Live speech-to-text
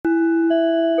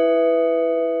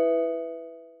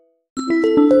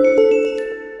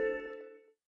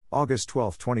August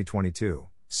 12, 2022,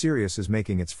 Sirius is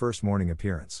making its first morning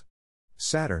appearance.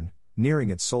 Saturn, nearing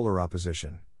its solar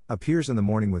opposition, appears in the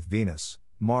morning with Venus,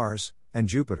 Mars, and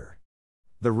Jupiter.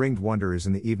 The ringed wonder is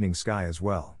in the evening sky as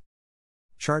well.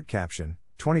 Chart caption,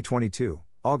 2022,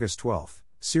 August 12,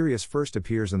 Sirius first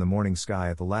appears in the morning sky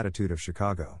at the latitude of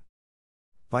Chicago.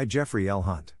 By Jeffrey L.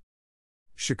 Hunt.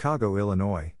 Chicago,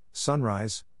 Illinois,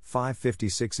 sunrise,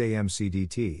 5:56 a.m.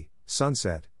 CDT,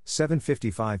 sunset,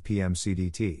 7:55 p.m.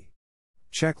 CDT.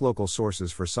 Check local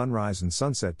sources for sunrise and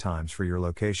sunset times for your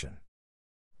location.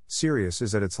 Sirius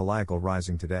is at its heliacal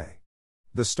rising today.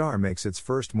 The star makes its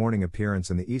first morning appearance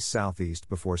in the east-southeast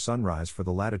before sunrise for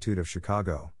the latitude of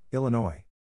Chicago, Illinois.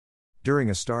 During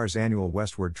a star's annual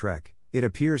westward trek, it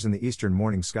appears in the eastern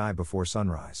morning sky before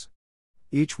sunrise.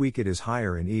 Each week it is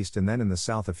higher in east and then in the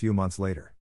south a few months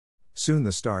later. Soon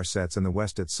the star sets in the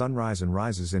west at sunrise and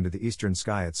rises into the eastern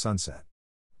sky at sunset.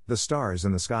 The star is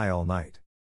in the sky all night.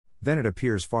 Then it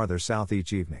appears farther south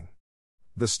each evening.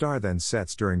 The star then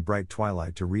sets during bright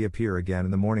twilight to reappear again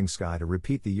in the morning sky to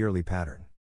repeat the yearly pattern.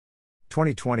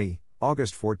 2020,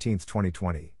 August 14,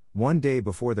 2020, one day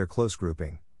before their close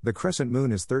grouping, the crescent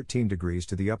moon is 13 degrees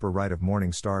to the upper right of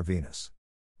morning star Venus.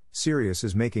 Sirius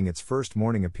is making its first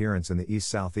morning appearance in the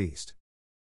east-southeast.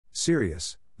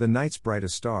 Sirius, the night's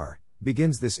brightest star,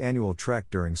 begins this annual trek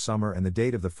during summer, and the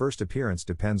date of the first appearance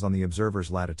depends on the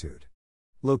observer's latitude.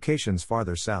 Locations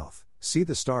farther south see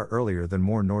the star earlier than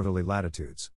more northerly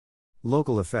latitudes.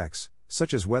 Local effects,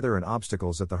 such as weather and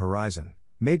obstacles at the horizon,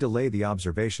 may delay the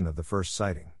observation of the first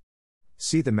sighting.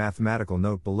 See the mathematical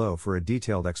note below for a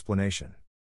detailed explanation.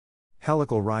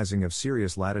 Heliacal rising of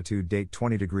Sirius, latitude date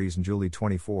 20 degrees in July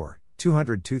 24,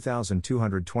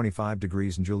 202,225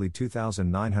 degrees in July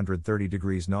 2930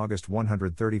 degrees in August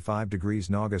 135 degrees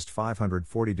in August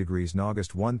 540 degrees in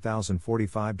August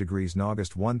 1045 degrees in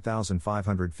August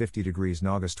 1550 degrees in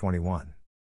August 21.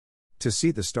 To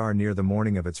see the star near the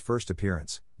morning of its first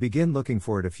appearance, begin looking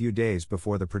for it a few days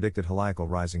before the predicted heliacal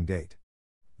rising date.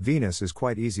 Venus is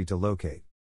quite easy to locate.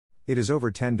 It is over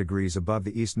 10 degrees above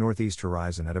the east-northeast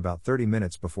horizon at about 30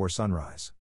 minutes before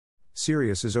sunrise.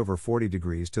 Sirius is over 40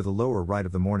 degrees to the lower right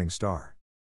of the morning star.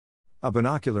 A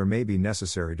binocular may be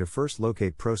necessary to first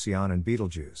locate Procyon and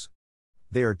Betelgeuse.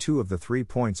 They are two of the 3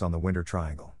 points on the winter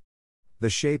triangle. The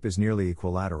shape is nearly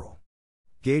equilateral.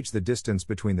 Gauge the distance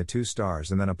between the two stars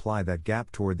and then apply that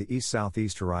gap toward the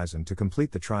east-southeast horizon to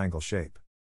complete the triangle shape.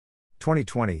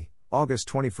 2020, August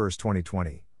 21,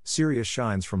 2020, Sirius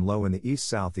shines from low in the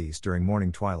east-southeast during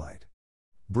morning twilight.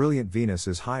 Brilliant Venus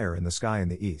is higher in the sky in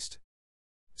the east.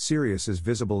 Sirius is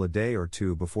visible a day or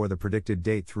two before the predicted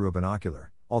date through a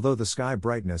binocular, although the sky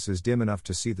brightness is dim enough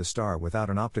to see the star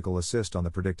without an optical assist on the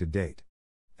predicted date.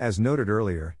 As noted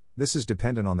earlier, this is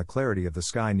dependent on the clarity of the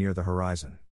sky near the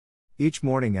horizon. Each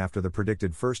morning after the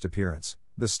predicted first appearance,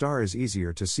 the star is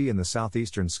easier to see in the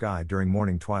southeastern sky during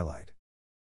morning twilight.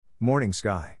 Morning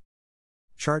sky.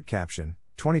 Chart caption,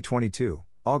 2022,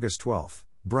 August 12,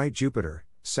 bright Jupiter,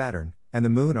 Saturn, and the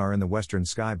Moon are in the western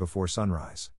sky before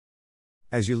sunrise.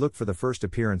 As you look for the first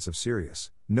appearance of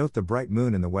Sirius, note the bright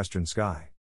moon in the western sky.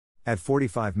 At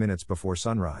 45 minutes before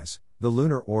sunrise, the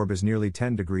lunar orb is nearly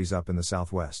 10 degrees up in the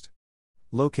southwest.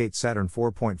 Locate Saturn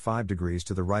 4.5 degrees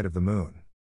to the right of the moon.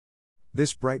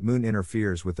 This bright moon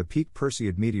interferes with the peak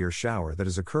Perseid meteor shower that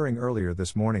is occurring earlier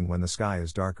this morning when the sky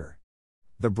is darker.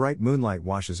 The bright moonlight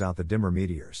washes out the dimmer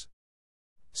meteors.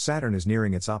 Saturn is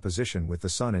nearing its opposition with the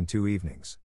Sun in 2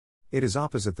 evenings. It is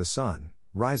opposite the Sun,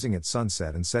 rising at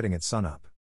sunset and setting at sunup.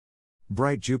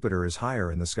 Bright Jupiter is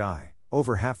higher in the sky,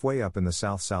 over halfway up in the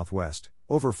south-southwest,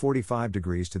 over 45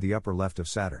 degrees to the upper left of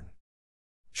Saturn.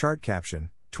 Chart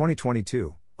caption,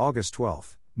 2022, August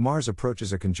 12, Mars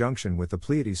approaches a conjunction with the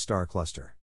Pleiades star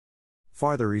cluster.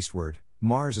 Farther eastward,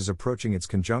 Mars is approaching its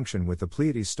conjunction with the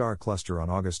Pleiades star cluster on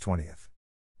August 20th.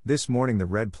 This morning the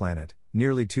red planet,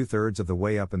 nearly 2/3 of the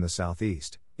way up in the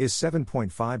southeast, is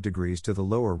 7.5 degrees to the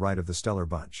lower right of the stellar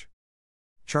bunch.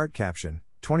 Chart caption,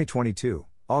 2022,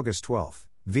 August 12,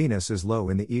 Venus is low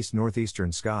in the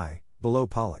east-northeastern sky, below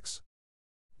Pollux.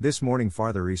 This morning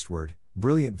farther eastward,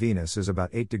 brilliant Venus is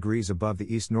about 8 degrees above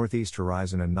the east-northeast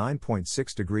horizon and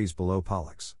 9.6 degrees below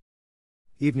Pollux.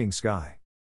 Evening sky.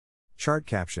 Chart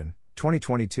caption,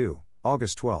 2022,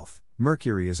 August 12,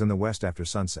 Mercury is in the west after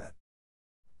sunset.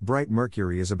 Bright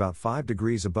Mercury is about 5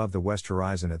 degrees above the west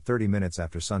horizon at 30 minutes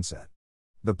after sunset.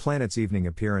 The planet's evening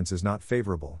appearance is not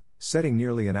favorable, setting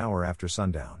nearly an hour after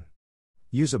sundown.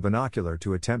 Use a binocular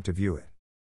to attempt to view it.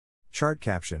 Chart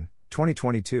caption,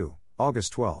 2022,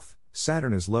 August 12,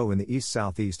 Saturn is low in the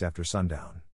east-southeast after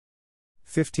sundown.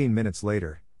 15 minutes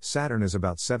later, Saturn is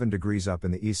about 7 degrees up in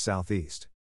the east-southeast.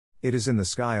 It is in the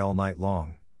sky all night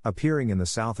long, appearing in the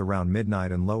south around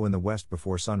midnight and low in the west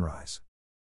before sunrise.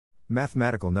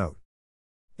 Mathematical note.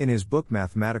 In his book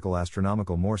Mathematical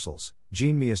Astronomical Morsels,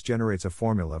 Jean Meus generates a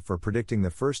formula for predicting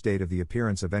the first date of the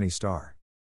appearance of any star.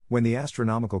 When the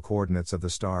astronomical coordinates of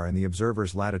the star and the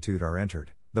observer's latitude are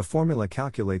entered, the formula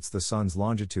calculates the Sun's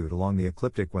longitude along the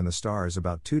ecliptic when the star is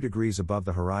about 2 degrees above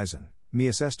the horizon,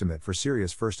 Meus' estimate for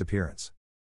Sirius' first appearance.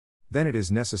 Then it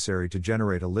is necessary to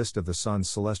generate a list of the Sun's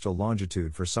celestial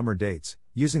longitude for summer dates,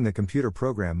 using the computer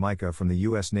program MICA from the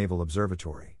U.S. Naval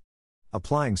Observatory.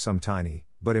 Applying some tiny,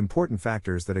 but important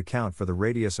factors that account for the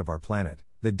radius of our planet,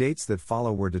 the dates that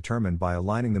follow were determined by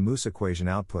aligning the Meus equation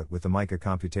output with the MICA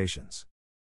computations.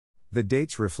 The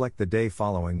dates reflect the day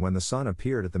following when the Sun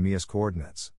appeared at the Meus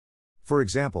coordinates. For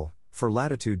example, for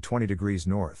latitude 20 degrees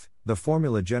north, the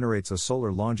formula generates a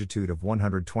solar longitude of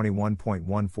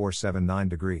 121.1479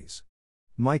 degrees.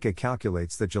 MICA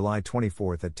calculates that July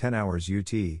 24 at 10 hours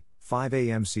UT, 5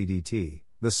 am CDT,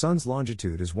 the Sun's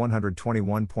longitude is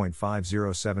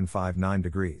 121.50759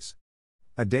 degrees.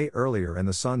 A day earlier and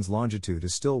the Sun's longitude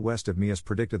is still west of Meus'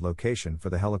 predicted location for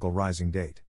the helical rising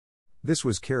date. This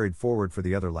was carried forward for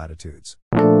the other latitudes.